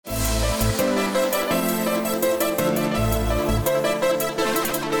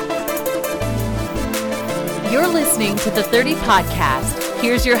listening to the 30 Podcast.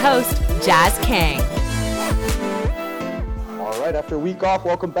 Here's your host, Jazz Kang. All right, after a week off,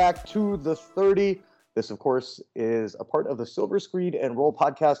 welcome back to the 30. This, of course, is a part of the Silver Screen and Roll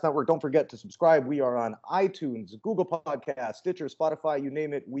Podcast Network. Don't forget to subscribe. We are on iTunes, Google Podcasts, Stitcher, Spotify, you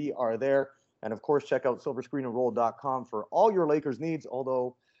name it, we are there. And, of course, check out silverscreenandroll.com for all your Lakers needs,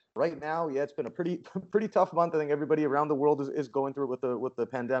 although right now, it's been a pretty tough month. I think everybody around the world is going through it with the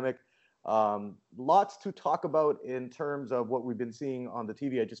pandemic. Lots to talk about in terms of what we've been seeing on the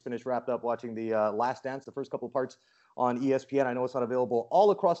TV. I just wrapped up watching the Last Dance, the first couple of parts on ESPN. I know it's not available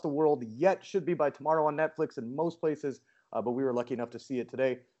all across the world yet. Should be by tomorrow on Netflix in most places, but we were lucky enough to see it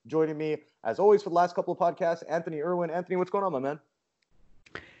today. Joining me, as always, for the last couple of podcasts, Anthony Irwin. Anthony, what's going on, my man?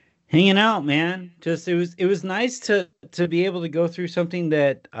 Hanging out, man. Just it was nice to be able to go through something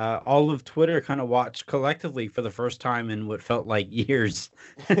that all of Twitter kind of watched collectively for the first time in what felt like years.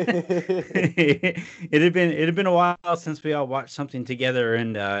 It had been a while since we all watched something together,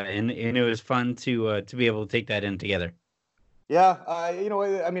 and it was fun to be able to take that in together. Yeah,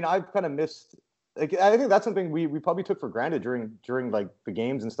 I've kind of missed. Like, I think that's something we probably took for granted during like the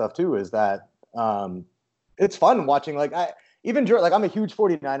games and stuff too. Is that it's fun watching even during, I'm a huge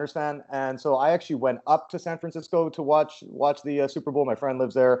 49ers fan, and so I actually went up to San Francisco to watch the Super Bowl. My friend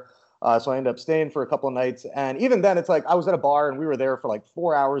lives there, so I ended up staying for a couple of nights. And even then, it's like I was at a bar, and we were there for like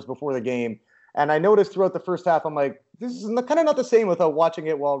 4 hours before the game. And I noticed throughout the first half, I'm like, this is kind of not the same without watching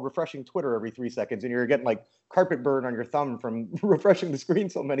it while refreshing Twitter every 3 seconds, and you're getting like carpet burn on your thumb from refreshing the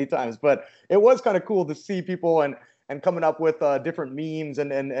screen so many times. But it was kind of cool to see people and coming up with different memes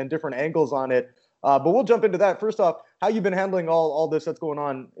and different angles on it. But we'll jump into that. First off, how you been handling all this that's going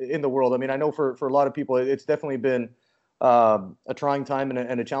on in the world? I mean, I know for a lot of people, it's definitely been a trying time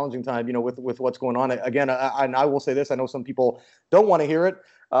and a challenging time, with what's going on. Again, I will say this. I know some people don't want to hear it,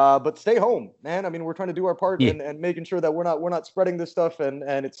 but stay home, man. I mean, we're trying to do our part and making sure that we're not spreading this stuff. And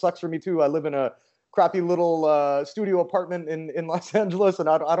it sucks for me, too. I live in a crappy little studio apartment in Los Angeles, and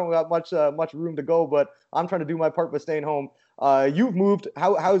I don't have much room to go, but I'm trying to do my part by staying home. You've moved.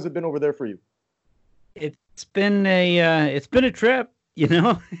 How has it been over there for you? It's been a trip,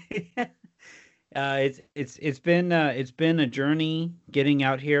 it's been a journey getting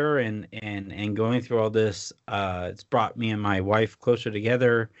out here and going through all this. It's brought me and my wife closer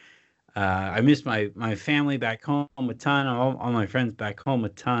together. I miss my family back home a ton, all my friends back home a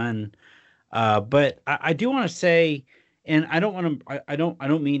ton. But I do want to say, and I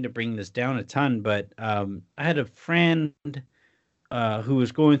don't mean to bring this down a ton, but I had a friend who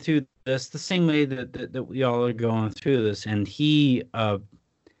was going through this the same way that we all are going through this, and he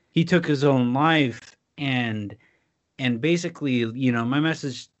took his own life, and basically, my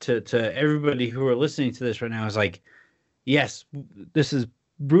message to everybody who are listening to this right now is like, yes, this is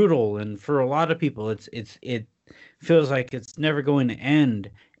brutal, and for a lot of people, it feels like it's never going to end.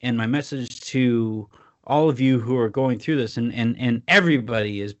 And my message to all of you who are going through this, and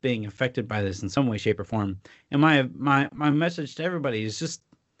everybody is being affected by this in some way, shape, or form. And my message to everybody is just,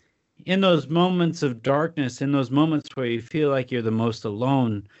 in those moments of darkness, in those moments where you feel like you're the most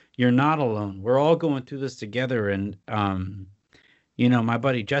alone, you're not alone. We're all going through this together. And, my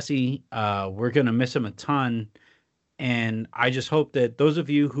buddy Jesse, we're going to miss him a ton. And I just hope that those of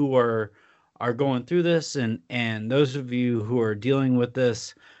you who are going through this and those of you who are dealing with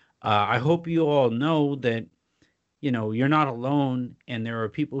this, I hope you all know that, you're not alone, and there are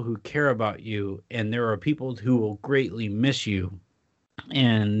people who care about you, and there are people who will greatly miss you.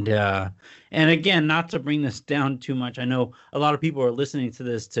 And again, not to bring this down too much, I know a lot of people are listening to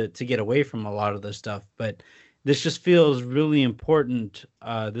this to get away from a lot of this stuff, but this just feels really important.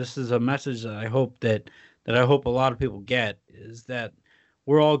 This is a message that I hope that I hope a lot of people get, is that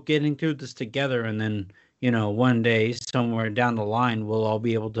we're all getting through this together, and then one day somewhere down the line we'll all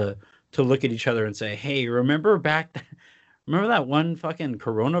be able to look at each other and say, hey, remember that one fucking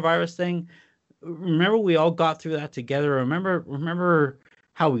coronavirus thing? Remember we all got through that together. Remember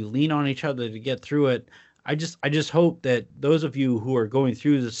how we lean on each other to get through it. I just hope that those of you who are going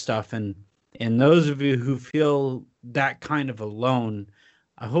through this stuff and those of you who feel that kind of alone,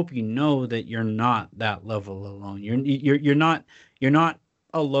 I hope you know that you're not that level alone. You're not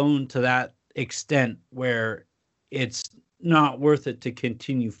alone to that extent where it's not worth it to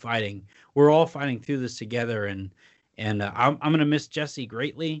continue fighting. We're all fighting through this together, and I'm gonna miss Jesse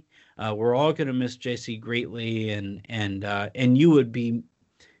greatly. We're all gonna miss Jesse greatly, and you would be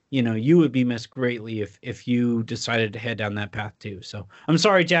missed greatly if you decided to head down that path too. So I'm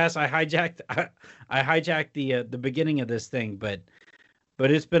sorry, Jazz, I hijacked the beginning of this thing, but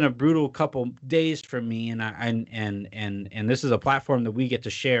it's been a brutal couple days for me, and this is a platform that we get to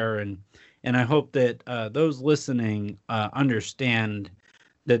share, and And I hope that those listening understand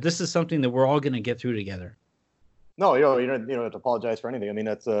that this is something that we're all going to get through together. No, you don't have to apologize for anything. I mean,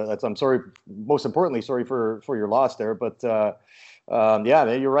 that's I'm sorry. Most importantly, sorry for your loss there. But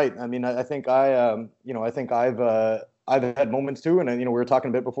yeah, you're right. I mean, I think I think I've had moments too, and we were talking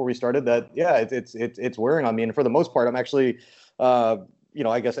a bit before we started that yeah, it's wearing on me. And for the most part, I'm actually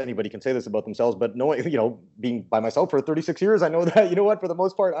I guess anybody can say this about themselves, but knowing being by myself for 36 years, I know that for the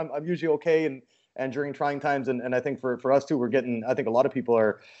most part, I'm usually okay and during trying times, and I think for us too, we're getting. I think a lot of people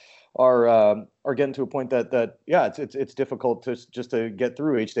are getting to a point that yeah, it's difficult to just to get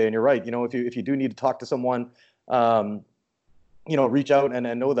through each day. And you're right. If you do need to talk to someone, reach out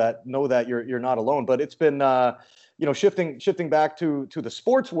and know that you're not alone. But it's been shifting back to the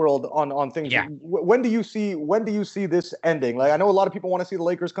sports world on things. Yeah. When do you see this ending? Like I know a lot of people want to see the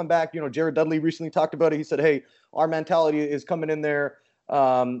Lakers come back. Jared Dudley recently talked about it. He said, "Hey, our mentality is coming in there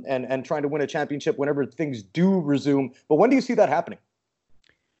and trying to win a championship whenever things do resume." But when do you see that happening?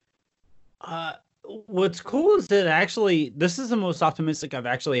 What's cool is that actually this is the most optimistic I've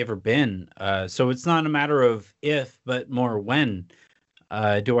actually ever been. So it's not a matter of if, but more when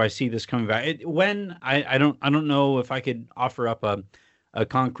do I see this coming back. When I don't know if I could offer up a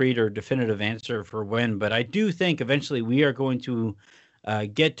concrete or definitive answer for when, but I do think eventually we are going to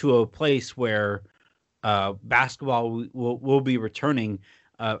get to a place where basketball will be returning.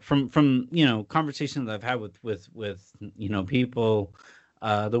 From conversations that I've had with people.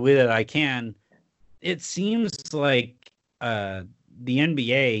 The way that I can, it seems like the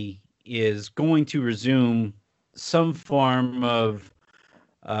NBA is going to resume some form of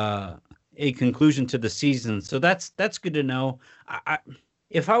a conclusion to the season. So that's good to know.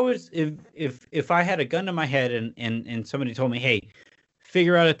 If I had a gun to my head and somebody told me, hey,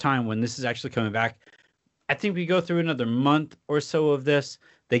 figure out a time when this is actually coming back, I think we go through another month or so of this.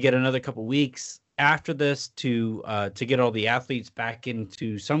 They get another couple weeks after this to get all the athletes back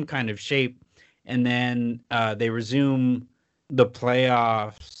into some kind of shape, and then they resume the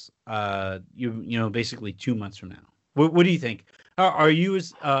playoffs. Basically 2 months from now. What do you think? Are you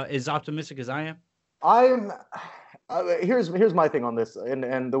as optimistic as I am? I'm. Here's my thing on this,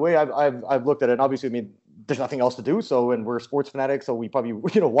 and the way I've looked at it. And obviously, I mean, there's nothing else to do. So, and we're sports fanatics, so we probably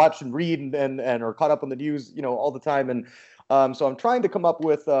watch and read and are caught up on the news all the time. And so I'm trying to come up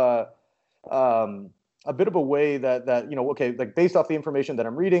with a bit of a way that okay, like based off the information that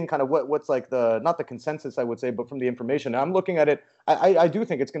I'm reading, kind of what's like not the consensus I would say, but from the information I'm looking at it, I do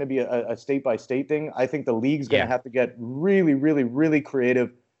think it's going to be a state by state thing. I think the league's going to have to get really, really, really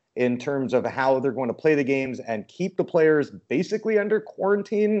creative in terms of how they're going to play the games and keep the players basically under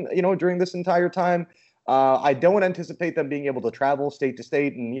quarantine, during this entire time. I don't anticipate them being able to travel state to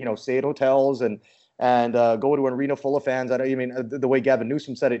state and stay at hotels and go to an arena full of fans. The way Gavin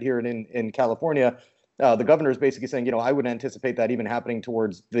Newsom said it here in California, the governor is basically saying, I wouldn't anticipate that even happening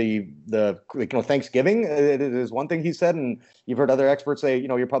towards the Thanksgiving. It is one thing he said, and you've heard other experts say,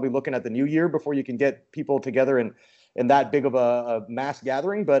 you're probably looking at the new year before you can get people together in that big of a mass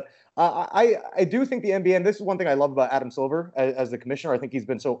gathering. But I do think the NBA, and this is one thing I love about Adam Silver as the commissioner. I think he's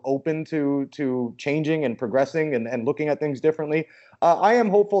been so open to changing and progressing and looking at things differently. I am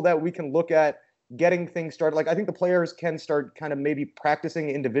hopeful that we can look at getting things started. Like I think the players can start kind of maybe practicing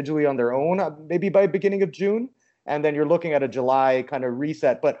individually on their own, maybe by beginning of June. And then you're looking at a July kind of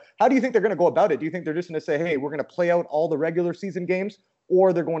reset. But how do you think they're going to go about it? Do you think they're just going to say, hey, we're going to play out all the regular season games?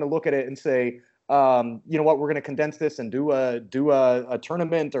 Or they're going to look at it and say, you know what, we're going to condense this and do a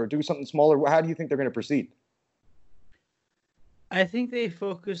tournament or do something smaller? How do you think they're going to proceed? I think they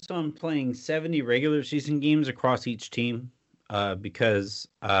focused on playing 70 regular season games across each team because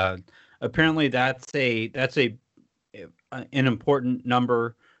apparently that's an important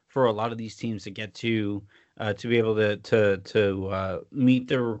number for a lot of these teams to get to be able to meet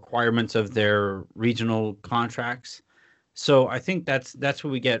the requirements of their regional contracts. So I think that's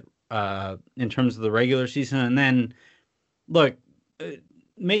what we get in terms of the regular season. And then look,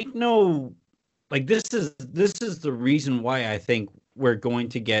 make no like this is the reason why I think we're going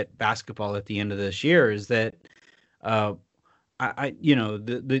to get basketball at the end of this year is that the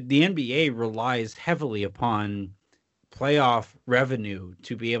NBA relies heavily upon playoff revenue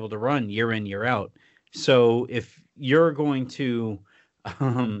to be able to run year in, year out. So if you're going to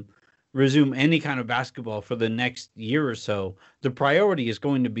resume any kind of basketball for the next year or so, the priority is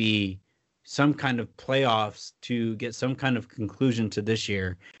going to be some kind of playoffs to get some kind of conclusion to this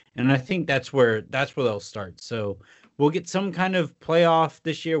year. And I think that's where they'll start. So we'll get some kind of playoff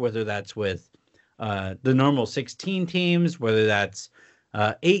this year, whether that's with the normal 16 teams, whether that's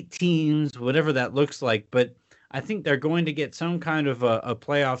 8 teams, whatever that looks like. But I think they're going to get some kind of a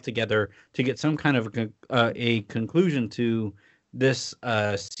playoff together to get some kind of a conclusion to this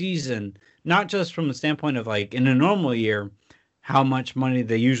season, not just from the standpoint of like in a normal year, how much money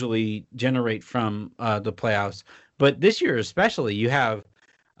they usually generate from the playoffs, but this year especially, you have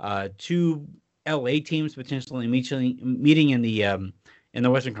two LA teams potentially meeting in the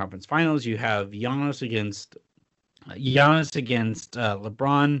Western Conference Finals. You have Giannis against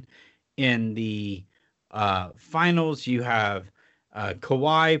LeBron in the finals. You have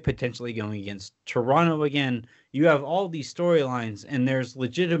Kawhi potentially going against Toronto again. You have all these storylines, and there's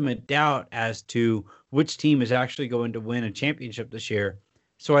legitimate doubt as to which team is actually going to win a championship this year.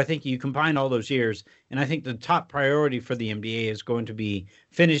 So I think you combine all those years, and I think the top priority for the NBA is going to be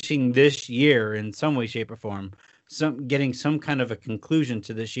finishing this year in some way, shape, or form, getting some kind of a conclusion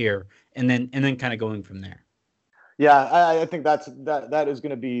to this year, and then kind of going from there. Yeah, I think that is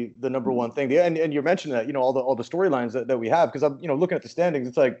going to be the number one thing. And you mentioned that, all the storylines that we have, because I'm, looking at the standings,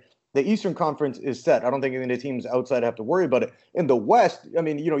 it's like the Eastern Conference is set. I don't think any of the teams outside have to worry about it. In the West, I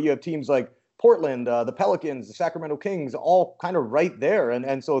mean, you have teams like Portland, the Pelicans, the Sacramento Kings, all kind of right there.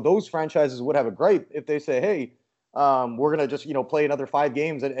 And so those franchises would have a gripe if they say, hey, we're going to just, play another 5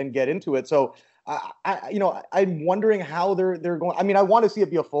 games and get into it. So I'm wondering how they're going. I mean, I want to see it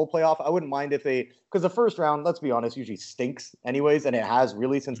be a full playoff. I wouldn't mind if because the first round, let's be honest, usually stinks anyways, and it has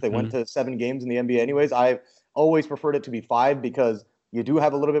really since they went to 7 games in the NBA anyways. I've always preferred it to be 5 because you do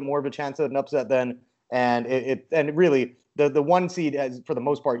have a little bit more of a chance of an upset then, and it really the 1 seed has, for the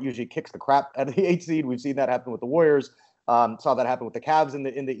most part, usually kicks the crap out of the 8 seed. We've seen that happen with the Warriors. Saw that happen with the Cavs in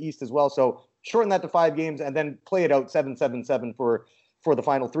the East as well. So shorten that to 5 games and then play it out 7-7-7 for the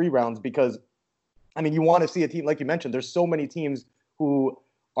final 3 rounds, because I mean, you want to see a team, like you mentioned, there's so many teams who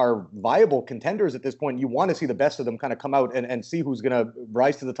are viable contenders at this point. You want to see the best of them kind of come out and see who's going to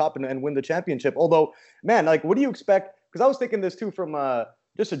rise to the top and win the championship. Although, man, like, what do you expect? Because I was thinking this too from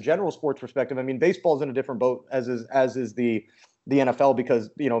just a general sports perspective. I mean, baseball's in a different boat as is the NFL, because,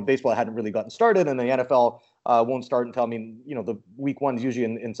 baseball hadn't really gotten started, and the NFL won't start until, the week 1 is usually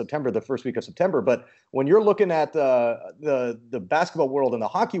in September, the first week of September. But when you're looking at the basketball world and the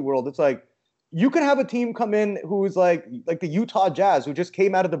hockey world, it's like, you could have a team come in who's like the Utah Jazz, who just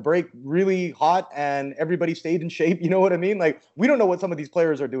came out of the break really hot and everybody stayed in shape. You know what I mean? Like, we don't know what some of these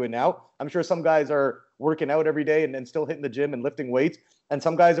players are doing now. I'm sure some guys are working out every day and still hitting the gym and lifting weights. And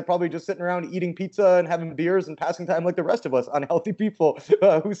some guys are probably just sitting around eating pizza and having beers and passing time like the rest of us unhealthy people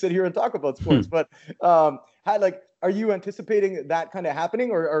who sit here and talk about sports. But are you anticipating that kind of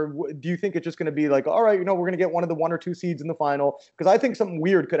happening, or do you think it's just going to be like, all right, we're going to get one of the 1 or 2 seeds in the final? Because I think something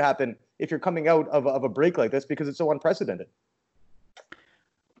weird could happen if you're coming out of a break like this, because it's so unprecedented.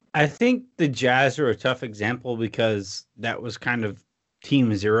 I think the Jazz are a tough example because that was kind of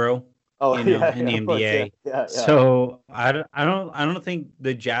team 0. In the NBA. Yeah. So I don't think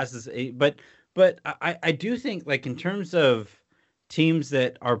the Jazz is but I do think, like, in terms of teams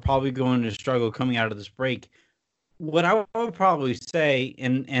that are probably going to struggle coming out of this break, what I would probably say,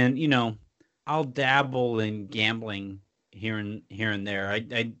 and I'll dabble in gambling here and there.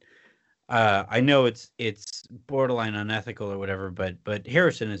 I know it's borderline unethical or whatever, but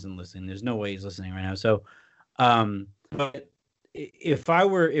Harrison isn't listening. There's no way he's listening right now. So, but if I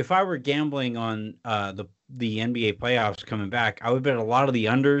were gambling on the NBA playoffs coming back, I would bet a lot of the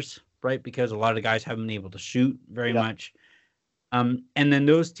unders, right? Because a lot of the guys haven't been able to shoot very much. And then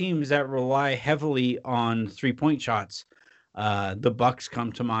those teams that rely heavily on 3-point shots, the Bucks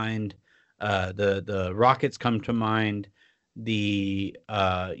come to mind, the Rockets come to mind. You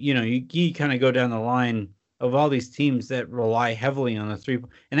kind of go down the line of all these teams that rely heavily on the 3.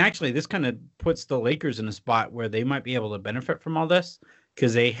 And actually, this kind of puts the Lakers in a spot where they might be able to benefit from all this,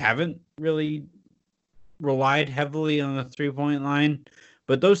 because they haven't really relied heavily on the 3-point line.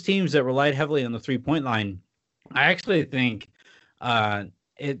 But those teams that relied heavily on the 3-point line, I actually think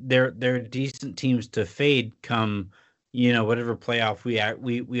they're decent teams to fade come, whatever playoff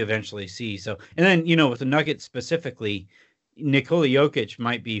we eventually see. So, and then, with the Nuggets specifically, Nikola Jokic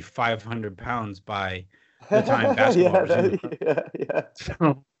might be 500 pounds by the time basketball.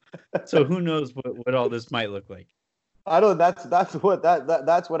 So who knows what all this might look like. I don't. That's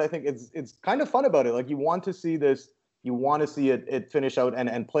what I think it's kind of fun about it. Like, you want to see this, you want to see it finish out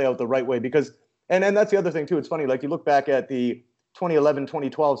and play out the right way, because and that's the other thing too. It's funny, like, you look back at the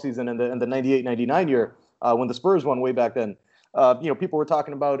 2011-2012 season and the 98-99 year when the Spurs won way back then. People were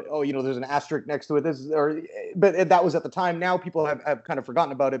talking about, there's an asterisk next to it. But that was at the time. Now people have kind of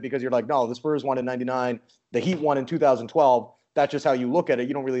forgotten about it, because you're like, no, the Spurs won in 99, the Heat won in 2012. That's just how you look at it.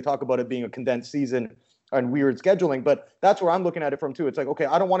 You don't really talk about it being a condensed season and weird scheduling. But that's where I'm looking at it from too. It's like, okay,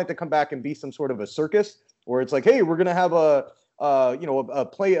 I don't want it to come back and be some sort of a circus where it's like, hey, we're gonna have a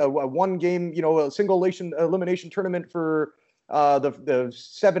one game, a single elimination tournament for the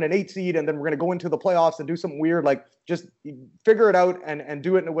 7 and 8 seed, and then we're going to go into the playoffs and do something weird. Like, just figure it out and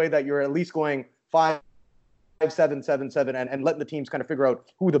do it in a way that you're at least going 5-7, 7-7, and letting the teams kind of figure out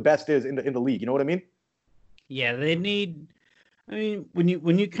who the best is in the league. You know what I mean? Yeah, they need. I mean, when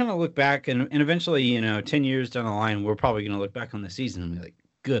you kind of look back and eventually, 10 years down the line, we're probably going to look back on the season and be like,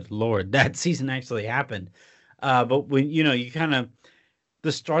 good Lord, that season actually happened. But when, you kind of,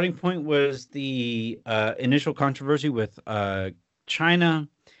 the starting point was the initial controversy with China,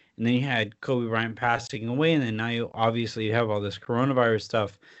 and then you had Kobe Bryant passing away, and then now you obviously have all this coronavirus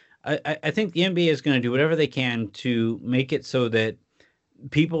stuff. I think the NBA is going to do whatever they can to make it so that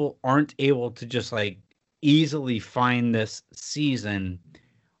people aren't able to just like easily find this season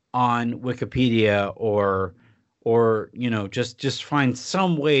on Wikipedia or just find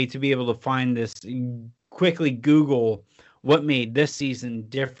some way to be able to find this, quickly Google what made this season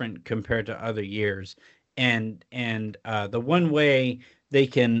different compared to other years. And the one way they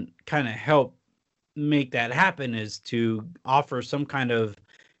can kind of help make that happen is to offer some kind of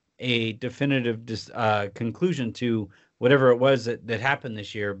a definitive conclusion to whatever it was that happened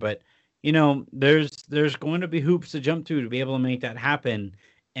this year. But, there's going to be hoops to jump to be able to make that happen.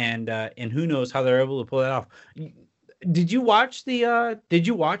 And who knows how they're able to pull that off. Did you watch the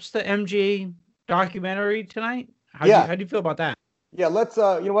MJ documentary tonight? How do you feel about that? Yeah, let's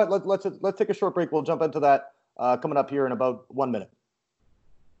let's take a short break. We'll jump into that coming up here in about 1 minute.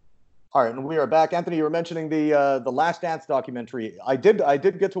 All right, and we are back. Anthony, you were mentioning the Last Dance documentary. I did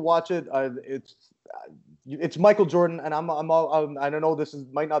get to watch it. It's Michael Jordan, and I don't know,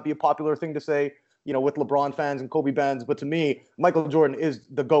 might not be a popular thing to say, with LeBron fans and Kobe fans, but to me, Michael Jordan is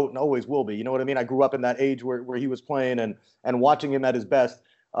the GOAT and always will be. You know what I mean? I grew up in that age where he was playing and watching him at his best.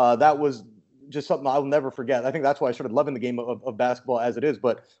 That was just something I'll never forget. I think that's why I started loving the game of basketball as it is.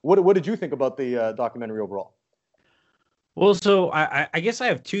 But what did you think about the documentary overall? Well, so I guess I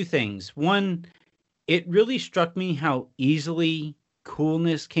have two things. One, it really struck me how easily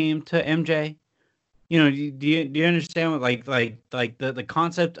coolness came to MJ. Do you understand what like the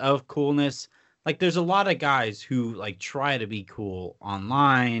concept of coolness? Like, there's a lot of guys who like try to be cool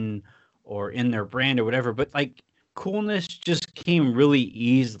online or in their brand or whatever, but like coolness just came really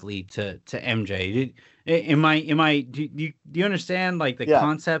easily to MJ. Do you understand like the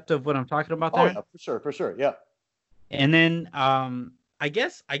concept of what I'm talking about there? Oh, yeah, for sure, yeah. And then I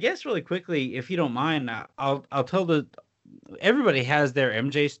guess really quickly, if you don't mind, I'll tell everybody has their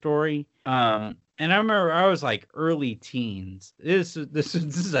MJ story. And I remember I was like early teens. This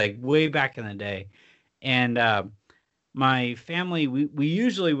is like way back in the day, and my family we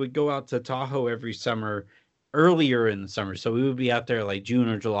usually would go out to Tahoe every summer, earlier in the summer. So we would be out there like June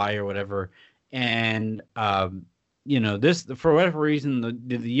or July or whatever. And this, for whatever reason,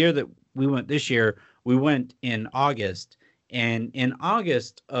 the year that we went this year, we went in August, and in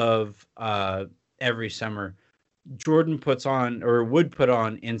August of every summer, Jordan would put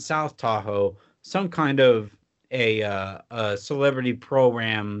on in South Tahoe some kind of a celebrity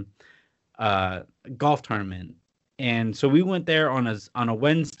program golf tournament. And so we went there on a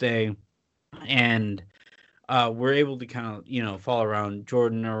Wednesday, and we're able to kind of follow around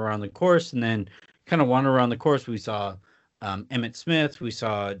Jordan around the course, and then kind of wander around the course. We saw Emmitt Smith, we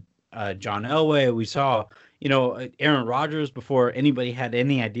saw John Elway, we saw Aaron Rodgers before anybody had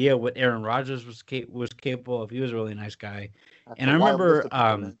any idea what Aaron Rodgers was capable of. He was a really nice guy. And I remember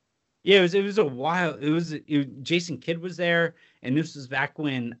it was a while. Jason Kidd was there, and this was back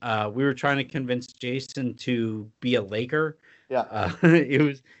when we were trying to convince Jason to be a Laker. Yeah.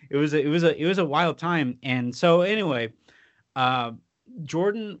 It was a wild time. And so anyway,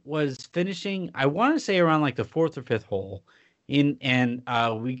 Jordan was finishing, I want to say around like the fourth or fifth hole, and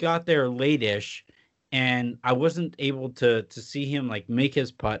we got there late-ish, and I wasn't able to see him like make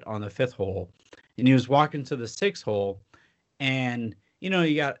his putt on the fifth hole, and he was walking to the sixth hole, and you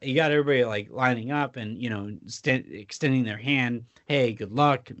got everybody like lining up and extending their hand, hey, good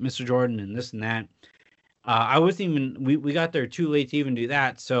luck, Mr. Jordan, and this and that. I wasn't even, we got there too late to even do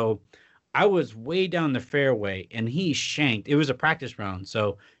that. So I was way down the fairway, and he shanked. It was a practice round,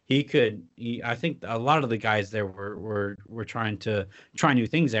 so I think a lot of the guys there were trying to try new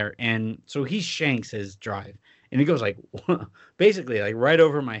things there. And so he shanks his drive, and he goes like basically like right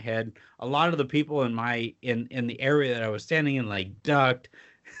over my head. A lot of the people in the area that I was standing in like ducked.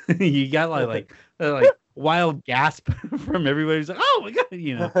 You got like wild gasp from everybody. Who's like, oh my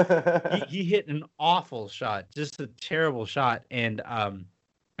God, he hit an awful shot, just a terrible shot. And I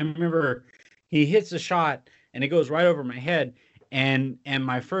remember he hits a shot and it goes right over my head. And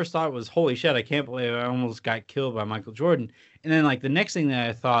my first thought was, holy shit, I can't believe I almost got killed by Michael Jordan. And then like the next thing that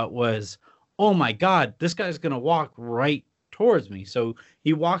I thought was, oh my God, this guy's gonna walk right towards me. So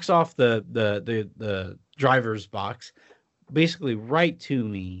he walks off the driver's box, basically right to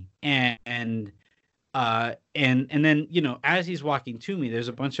me. And then, you know, as he's walking to me, there's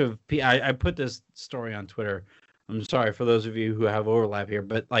a bunch of I put this story on Twitter. I'm sorry for those of you who have overlap here,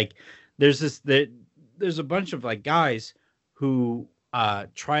 but like there's a bunch of like guys who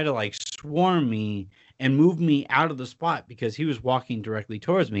try to like swarm me and move me out of the spot because he was walking directly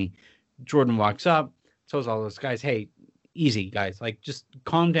towards me. Jordan walks up, tells all those guys, "Hey, easy guys, like just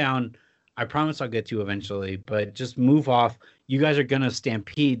calm down. I promise I'll get to you eventually, but just move off. You guys are gonna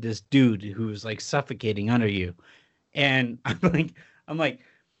stampede this dude who's like suffocating under you." And I'm like,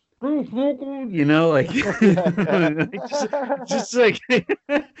 you know, like, like just like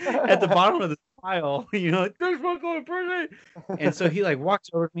at the bottom of the pile, you know, like, there's one going person. And so he like walks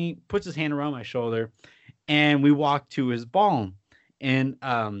over to me, puts his hand around my shoulder, and we walk to his ball. And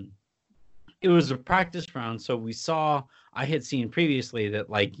it was a practice round, so we saw. I had seen previously that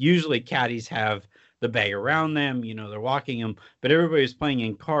like usually caddies have the bag around them, you know, they're walking them, but everybody was playing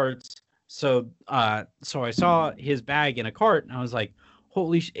in carts. So so I saw his bag in a cart, and I was like,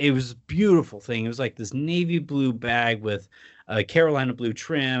 holy it was a beautiful thing. It was like this navy blue bag with a Carolina blue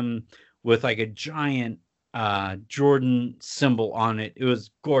trim with like a giant Jordan symbol on it. It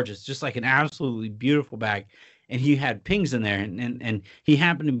was gorgeous, just like an absolutely beautiful bag. And he had pings in there, and he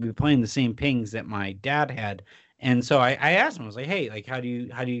happened to be playing the same pings that my dad had. And so I asked him, I was like, hey, like, how do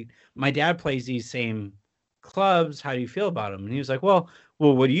you, my dad plays these same clubs. How do you feel about them? And he was like, well,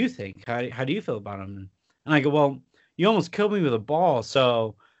 what do you think? How do you feel about them? And I go, well, you almost killed me with a ball.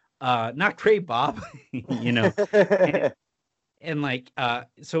 So, not great, Bob, you know? And like,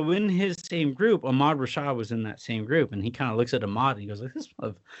 so in his same group, Ahmad Rashad was in that same group, and he kind of looks at Ahmad and he goes like,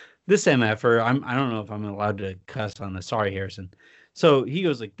 this MFer, I don't know if I'm allowed to cuss on this. Sorry, Harrison. So he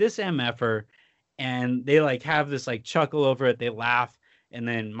goes like, this MFer, and they like have this like chuckle over it. They laugh. And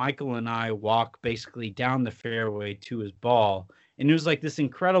then Michael and I walk basically down the fairway to his ball. And it was like this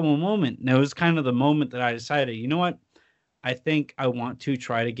incredible moment. And it was kind of the moment that I decided, you know what? I think I want to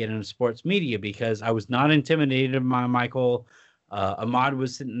try to get into sports media, because I was not intimidated by Michael. Ahmad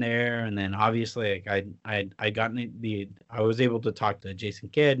was sitting there, and then obviously like I was able to talk to Jason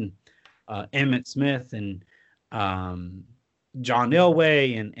Kidd and Emmett Smith and John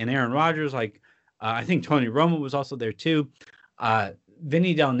Elway and Aaron Rodgers. Like I think Tony Romo was also there too.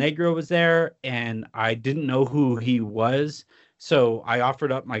 Vinny Del Negro was there, and I didn't know who he was. So I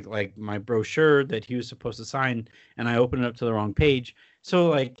offered up my brochure that he was supposed to sign, and I opened it up to the wrong page. So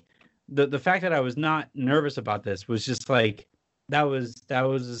like the fact that I was not nervous about this was just like that was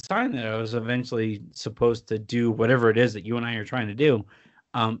a sign that I was eventually supposed to do whatever it is that you and I are trying to do.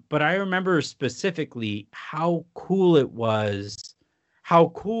 But I remember specifically how cool it was, how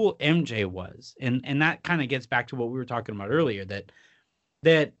cool MJ was, and that kind of gets back to what we were talking about earlier,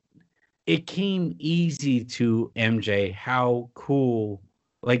 that it came easy to MJ how cool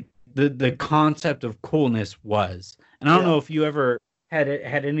like the concept of coolness was. And I don't know if you ever had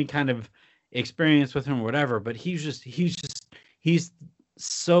any kind of experience with him or whatever, but he's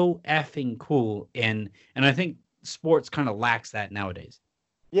so effing cool, and I think sports kind of lacks that nowadays.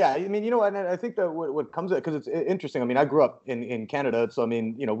 Yeah, I mean, you know, and I think that what comes because it's interesting. I mean, I grew up in Canada, so I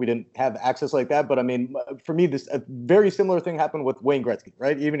mean, you know, we didn't have access like that. But I mean, for me, a very similar thing happened with Wayne Gretzky,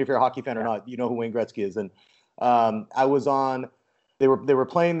 right? Even if you're a hockey fan or not, you know who Wayne Gretzky is. And I was on. They were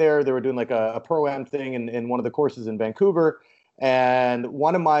playing there. They were doing like a pro-am thing in one of the courses in Vancouver. And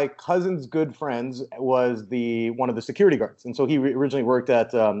one of my cousin's good friends was one of the security guards. And so he originally worked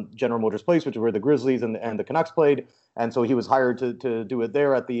at General Motors Place, which is where the Grizzlies and the Canucks played. And so he was hired to do it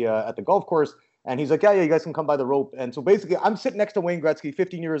there at the golf course. And he's like, yeah, you guys can come by the rope. And so basically, I'm sitting next to Wayne Gretzky,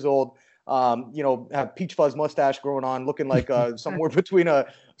 15 years old, you know, have peach fuzz mustache growing on, looking like somewhere between a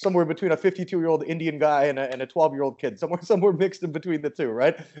 52-year-old Indian guy and a 12-year-old kid, somewhere mixed in between the two,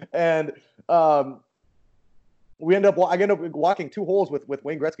 right? And I end up walking 2 holes with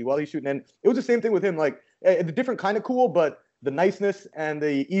Wayne Gretzky while he's shooting. And it was the same thing with him, like a different kind of cool, but the niceness and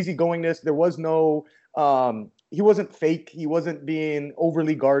the easygoingness, there was no, he wasn't fake. He wasn't being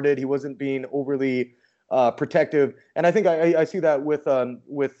overly guarded. He wasn't being overly protective. And I think I see that with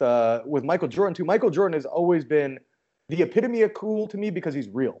Michael Jordan too. Michael Jordan has always been the epitome of cool to me because he's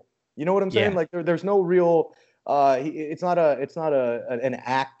real. You know what I'm saying? Yeah. Like there's no real, it's not an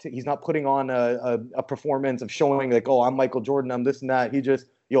act. He's not putting on a performance of showing like, oh, I'm Michael Jordan, I'm this and that. He just,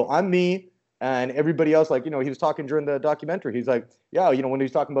 I'm me, And everybody else, like, he was talking during the documentary. He's like, yeah, when he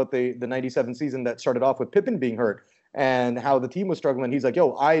was talking about the 97 season that started off with Pippen being hurt and how the team was struggling, he's like,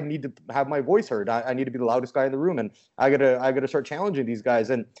 yo, I need to have my voice heard. I need to be the loudest guy in the room, and I gotta start challenging these guys.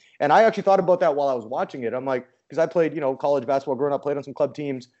 And I actually thought about that while I was watching it. I'm like, because I played, college basketball growing up, played on some club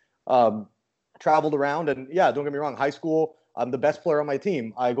teams, traveled around, and yeah, don't get me wrong, high school, I'm the best player on my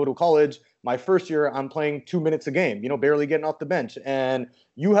team. I go to college, my first year, I'm playing 2 minutes a game, barely getting off the bench. And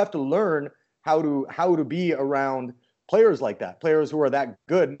you have to learn how to be around players like that, players who are that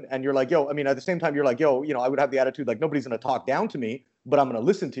good. And you're like, yo, I mean, at the same time, you're like, yo, I would have the attitude like nobody's going to talk down to me, but I'm going to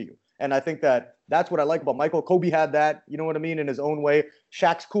listen to you. And I think that's what I like about Michael. Kobe had that, you know what I mean, in his own way.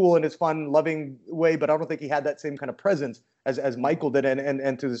 Shaq's cool in his fun, loving way, but I don't think he had that same kind of presence as Michael did,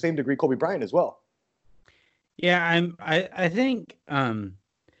 and to the same degree, Kobe Bryant as well. Yeah, I think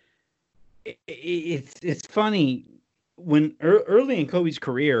it's funny when early in Kobe's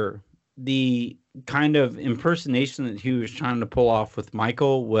career, the kind of impersonation that he was trying to pull off with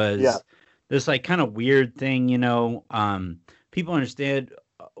Michael was this like kind of weird thing, people understand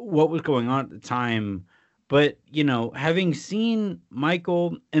what was going on at the time, but having seen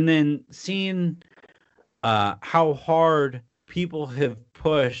Michael and then seeing how hard people have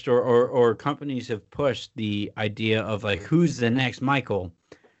pushed or companies have pushed the idea of like who's the next Michael,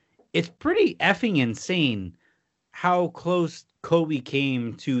 it's pretty effing insane how close Kobe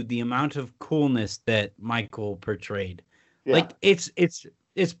came to the amount of coolness that Michael portrayed. Yeah. Like it's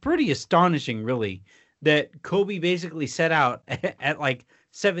pretty astonishing, really, that Kobe basically set out at like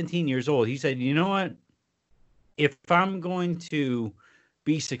 17 years old. He said, you know what? If I'm going to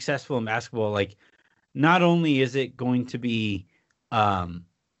be successful in basketball, like not only is it going to be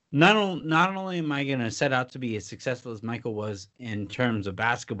not only am I going to set out to be as successful as Michael was in terms of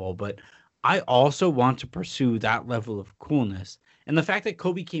basketball, but I also want to pursue that level of coolness. And the fact that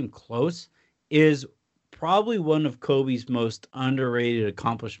Kobe came close is probably one of Kobe's most underrated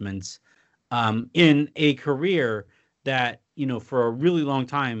accomplishments in a career that, for a really long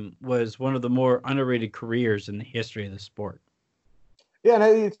time was one of the more underrated careers in the history of the sport. Yeah,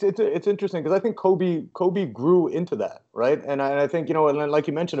 and it's interesting because I think Kobe grew into that, right? And I think and like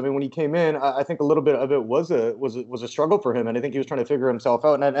you mentioned, I mean, when he came in, I think a little bit of it was a struggle for him, and I think he was trying to figure himself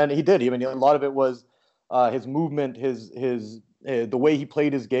out, and he did. I mean, a lot of it was his movement, his the way he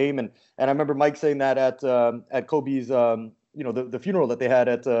played his game, and I remember Mike saying that at Kobe's the funeral that they had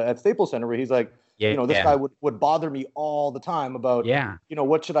at Staples Center, where he's like, this guy would bother me all the time about,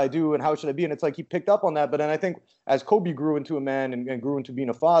 what should I do and how should I be? And it's like he picked up on that. But then I think as Kobe grew into a man and grew into being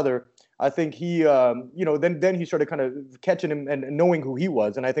a father, I think he, then he started kind of catching him and knowing who he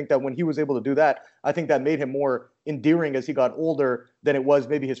was. And I think that when he was able to do that, I think that made him more endearing as he got older than it was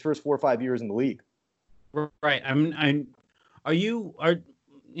maybe his first 4 or 5 years in the league. Right.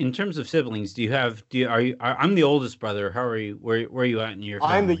 In terms of siblings, I'm the oldest brother. How are you? Where are you at in your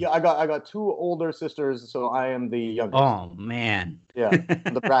family? I got 2 older sisters, so I am the youngest. Oh man. Yeah.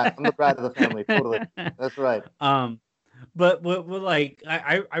 I'm the brat of the family. Totally. That's right. But like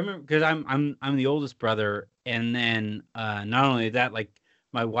I remember because I'm the oldest brother, and then not only that, like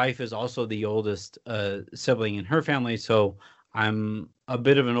my wife is also the oldest sibling in her family, so I'm a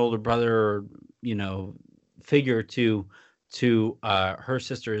bit of an older brother, figure to her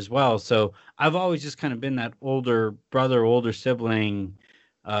sister as well. So I've always just kind of been that older brother, older sibling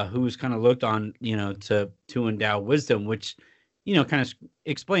who's kind of looked on, to endow wisdom, which, kind of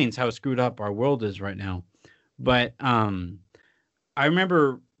explains how screwed up our world is right now. But I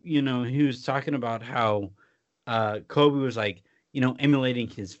remember, he was talking about how Kobe was like, emulating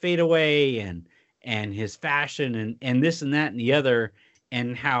his fadeaway and his fashion and this and that and the other,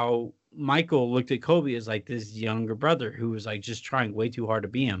 and how Michael looked at Kobe as like this younger brother who was like just trying way too hard to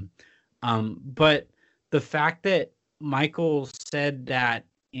be him. But the fact that Michael said that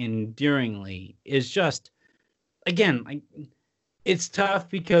endearingly is just, again, like it's tough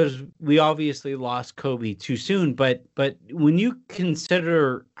because we obviously lost Kobe too soon. But when you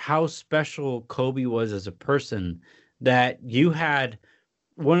consider how special Kobe was as a person, that you had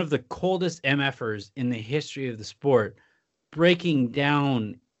one of the coldest MFers in the history of the sport breaking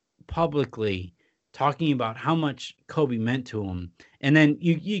down publicly, talking about how much Kobe meant to him. And then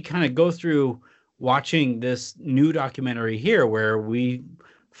you kind of go through watching this new documentary here where we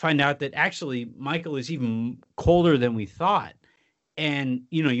find out that actually Michael is even colder than we thought. And,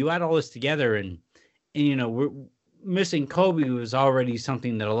 you add all this together and we're missing Kobe was already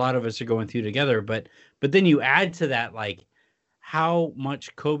something that a lot of us are going through together. But then you add to that, like how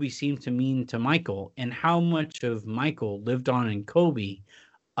much Kobe seemed to mean to Michael and how much of Michael lived on in Kobe.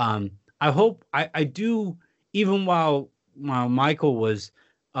 I hope I do, even while Michael was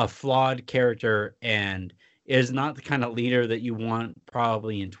a flawed character and is not the kind of leader that you want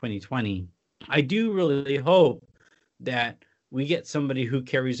probably in 2020. I do really hope that we get somebody who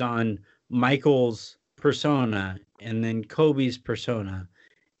carries on Michael's persona and then Kobe's persona,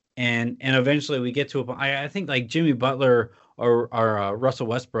 and eventually we get to a point. I think like Jimmy Butler or Russell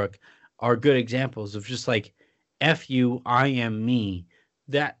Westbrook are good examples of just like F you, I am me.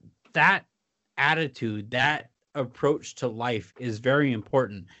 That attitude, that approach to life is very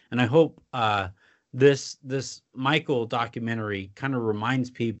important, and I hope this Michael documentary kind of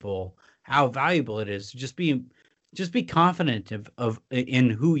reminds people how valuable it is to just be confident of in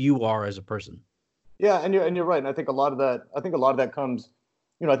who you are as a person. Yeah, and you're right. And I think a lot of that comes,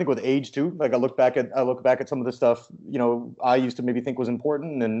 I think with age too. Like I look back at some of the stuff, I used to maybe think was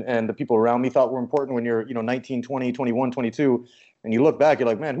important, and the people around me thought were important when you're, 19, 20, 21, 22, and you look back, you're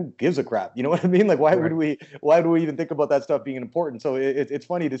like, man, who gives a crap? You know what I mean? Like, why would we even think about that stuff being important? So it's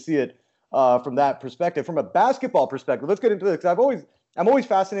funny to see it from that perspective, from a basketball perspective. Let's get into this, because I'm always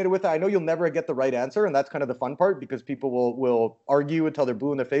fascinated with it. I know you'll never get the right answer, and that's kind of the fun part, because people will argue until they're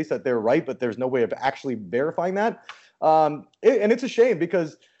blue in the face that they're right, but there's no way of actually verifying that. And it's a shame,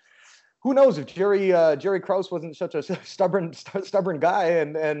 because who knows if Jerry Krause wasn't such a stubborn guy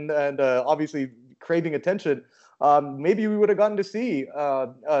and obviously craving attention, maybe we would have gotten to see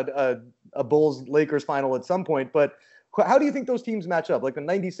a Bulls Lakers final at some point. But how do you think those teams match up? Like the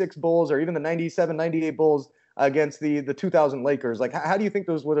 96 Bulls or even the 97, 98 Bulls against the 2000 Lakers? Like, how do you think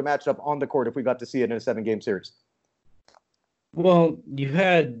those would have matched up on the court if we got to see it in a 7-game series? Well, you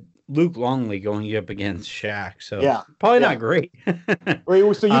had Luke Longley going up against Shaq, so yeah, probably not great. So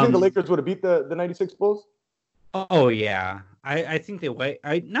you think the Lakers would have beat the 96 Bulls? Oh yeah, I think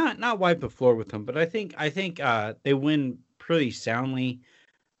they not wipe the floor with them, but I think they win pretty soundly.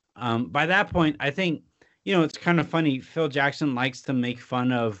 By that point, I think it's kind of funny. Phil Jackson likes to make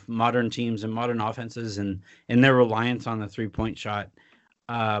fun of modern teams and modern offenses and their reliance on the 3-point shot,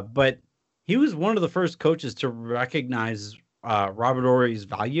 but he was one of the first coaches to recognize Robert Horry's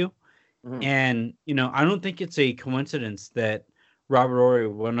value. Mm-hmm. And, I don't think it's a coincidence that Robert Horry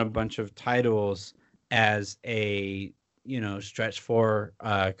won a bunch of titles as a, stretch four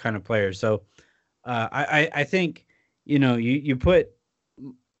kind of player. So I think, you put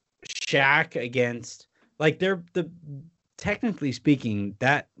Shaq against, like, technically speaking,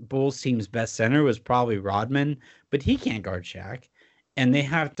 that Bulls team's best center was probably Rodman, but he can't guard Shaq. And they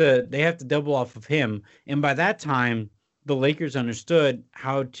have to double off of him. And by that time, the Lakers understood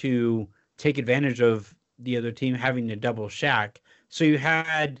how to take advantage of the other team having to double Shaq. So you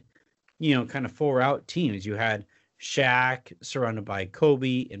had, kind of 4-out teams. You had Shaq surrounded by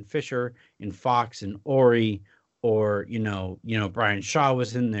Kobe and Fisher and Fox and Horry, or, Brian Shaw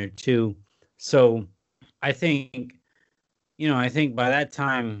was in there too. So I think by that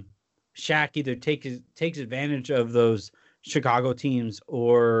time, Shaq either takes advantage of those Chicago teams,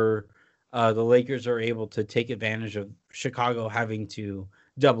 or the Lakers are able to take advantage of Chicago having to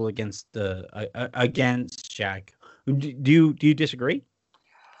double against Shaq. Do you disagree?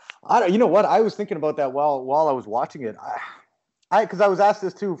 You know what? I was thinking about that while I was watching it. Because I was asked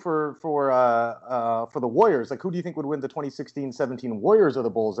this too for the Warriors. Like, who do you think would win the 2016-17 Warriors or the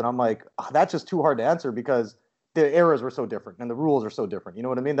Bulls? And I'm like, that's just too hard to answer, because the eras were so different and the rules are so different. You know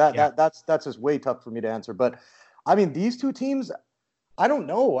what I mean? That's just way tough for me to answer. But I mean, these two teams, I don't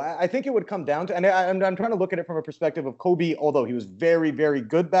know. I think it would come down to, and I'm trying to look at it from a perspective of Kobe, although he was very, very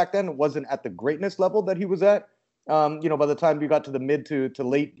good back then, wasn't at the greatness level that he was at. By the time we got to the mid to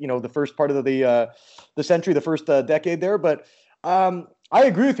late, the first part of the century, the first decade there. But I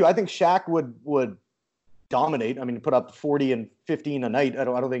agree with you. I think Shaq would dominate. I mean, put up 40 and 15 a night. I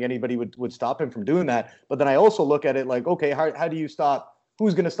don't think anybody would stop him from doing that. But then I also look at it like, okay, how do you stop?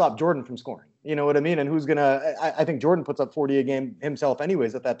 Who's going to stop Jordan from scoring? You know what I mean? And who's going to – I think Jordan puts up 40 a game himself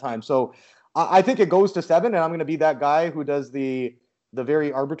anyways at that time. So I think it goes to 7, and I'm going to be that guy who does the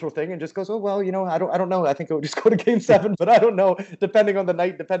very arbitral thing and just goes, oh, well, I don't know. I think it would just go to game 7, but I don't know. Depending on the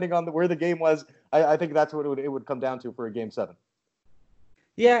night, depending on where the game was, I think that's what it would come down to for a game 7.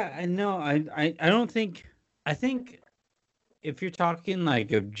 Yeah, I know. I don't think – I think – if you're talking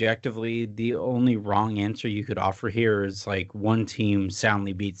like objectively, the only wrong answer you could offer here is like one team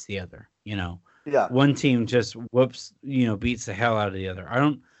soundly beats the other, Yeah. One team just beats the hell out of the other.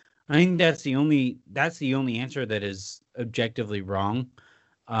 I think that's the only answer that is objectively wrong.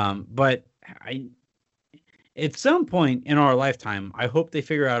 But at some point in our lifetime, I hope they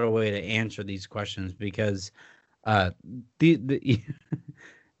figure out a way to answer these questions, because I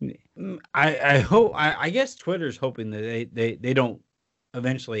guess Twitter's hoping that they don't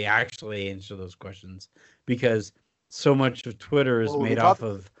eventually actually answer those questions, because so much of Twitter is made off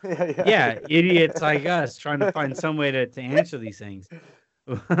of yeah. idiots like us trying to find some way to answer these things.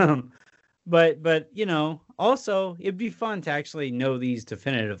 But also it'd be fun to actually know these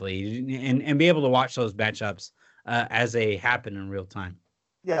definitively and be able to watch those matchups as they happen in real time.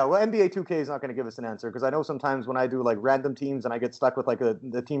 Yeah, well, NBA 2K is not going to give us an answer because I know sometimes when I do like random teams and I get stuck with like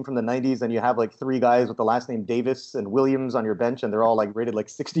the team from the 90s and you have like 3 guys with the last name Davis and Williams on your bench and they're all like rated like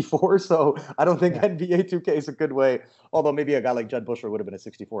 64. So I don't think NBA 2K is a good way, although maybe a guy like Judd Bushler would have been a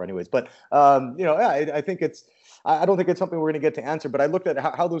 64 anyways. But, I think I don't think it's something we're going to get to answer. But I looked at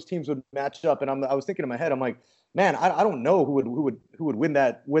how those teams would match up and I was thinking in my head, I'm like, man, I don't know who would win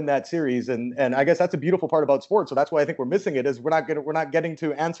that series, and I guess that's a beautiful part about sports. So that's why I think we're missing it is we're not getting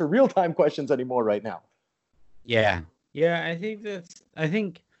to answer real time questions anymore right now. Yeah, I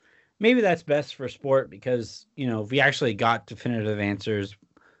think maybe that's best for sport because if we actually got definitive answers,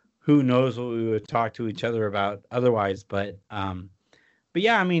 who knows what we would talk to each other about otherwise. But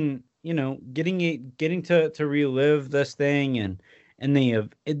yeah, I mean, getting to relive this thing and the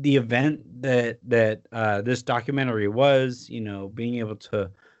event that this documentary was, being able to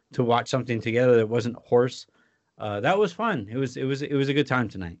watch something together that wasn't horse, that was fun. It was a good time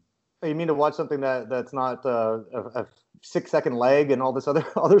tonight. You mean to watch something that's not a 6-second lag and all this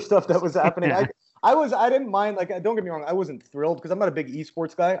other stuff that was happening? I didn't mind. Like, don't get me wrong, I wasn't thrilled because I'm not a big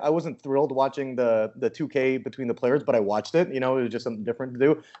esports guy. I wasn't thrilled watching the 2K between the players, but I watched it. It was just something different to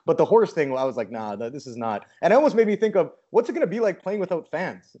do. But the horse thing, I was like, nah, this is not. And it almost made me think of what's it going to be like playing without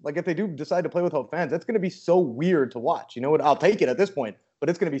fans? Like, if they do decide to play without fans, that's going to be so weird to watch. I'll take it at this point, but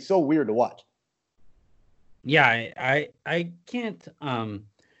it's going to be so weird to watch. Yeah, I can't.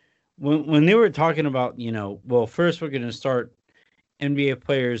 When they were talking about, well, first we're going to start NBA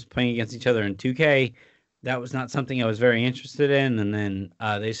players playing against each other in 2K. That was not something I was very interested in. And then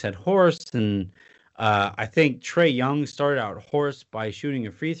they said horse, and I think Trae Young started out horse by shooting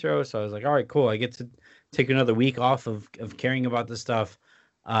a free throw. So I was like, all right, cool. I get to take another week off of caring about this stuff.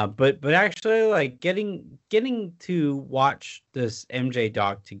 But actually, like getting to watch this MJ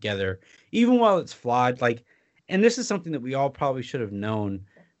doc together, even while it's flawed, like, and this is something that we all probably should have known.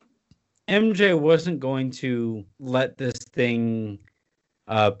 MJ wasn't going to let this thing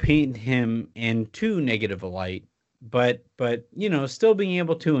paint him in too negative a light, but still being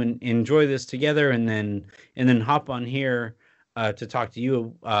able to enjoy this together and then hop on here to talk to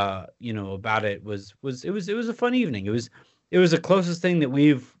you about it was a fun evening. It was the closest thing that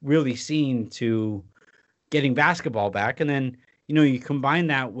we've really seen to getting basketball back, and then you combine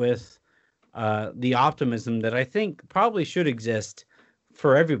that with the optimism that I think probably should exist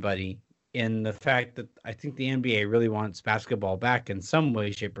for everybody, in the fact that I think the NBA really wants basketball back in some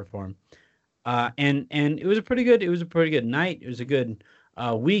way, shape, or form. And it was a pretty good night. It was a good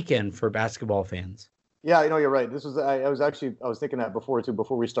weekend for basketball fans. Yeah, you're right. This was I was thinking that before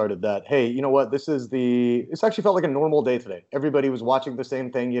we started that. Hey, you know what? This actually felt like a normal day today. Everybody was watching the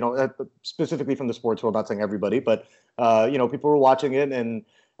same thing. Specifically from the sports world. I'm not saying everybody, but people were watching it and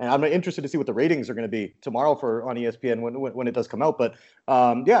I'm interested to see what the ratings are going to be tomorrow on ESPN when it does come out. But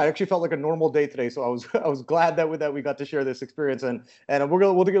it actually felt like a normal day today. So I was glad that we got we'll got to share this experience, and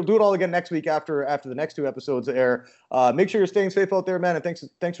we'll do it all again next week after the next 2 episodes air. Make sure you're staying safe out there, man, and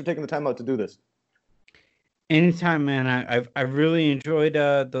thanks for taking the time out to do this. Anytime, man. I've really enjoyed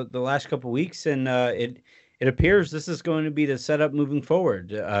the last couple of weeks, and it appears this is going to be the setup moving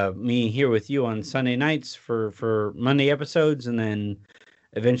forward. Me here with you on Sunday nights for Monday episodes, and then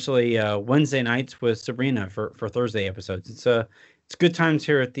eventually Wednesday nights with Sabrina for Thursday episodes. It's good times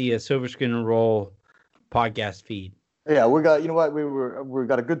here at the Silver Screen and Roll podcast feed. Yeah, we got we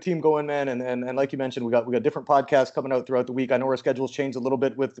got a good team going, man, and like you mentioned, we got different podcasts coming out throughout the week. I know our schedules changed a little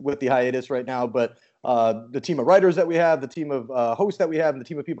bit with the hiatus right now, but the team of writers that we have, the team of hosts that we have, and the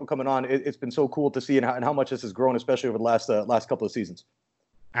team of people coming on, it's been so cool to see and how much this has grown, especially over the last couple of seasons.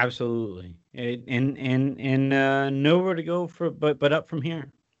 Absolutely, and nowhere to go but up from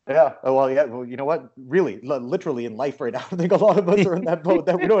here. Yeah. Well, you know what? Really, literally in life right now, I think a lot of us are in that boat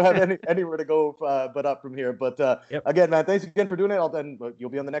that we don't have anywhere to go but up from here. But Again, man, thanks again for doing it. You'll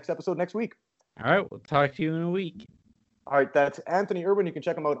be on the next episode next week. All right. We'll talk to you in a week. All right, that's Anthony Irwin. You can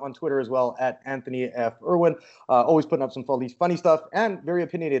check him out on Twitter as well at Anthony F. Irwin. Always putting up some funny stuff and very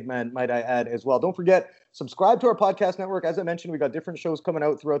opinionated, man, might I add as well. Don't forget, subscribe to our podcast network. As I mentioned, we got different shows coming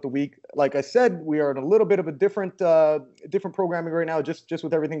out throughout the week. Like I said, we are in a little bit of a different programming right now, just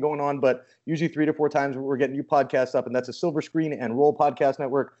with everything going on. But usually 3 to 4 times we're getting new podcasts up, and that's a Silver Screen and Roll podcast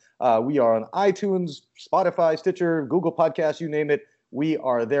network. We are on iTunes, Spotify, Stitcher, Google Podcasts, you name it. We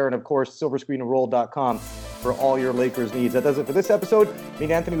are there, and of course, silverscreenandroll.com for all your Lakers needs. That does it for this episode. Me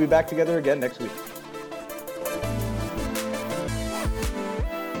and Anthony will be back together again next week.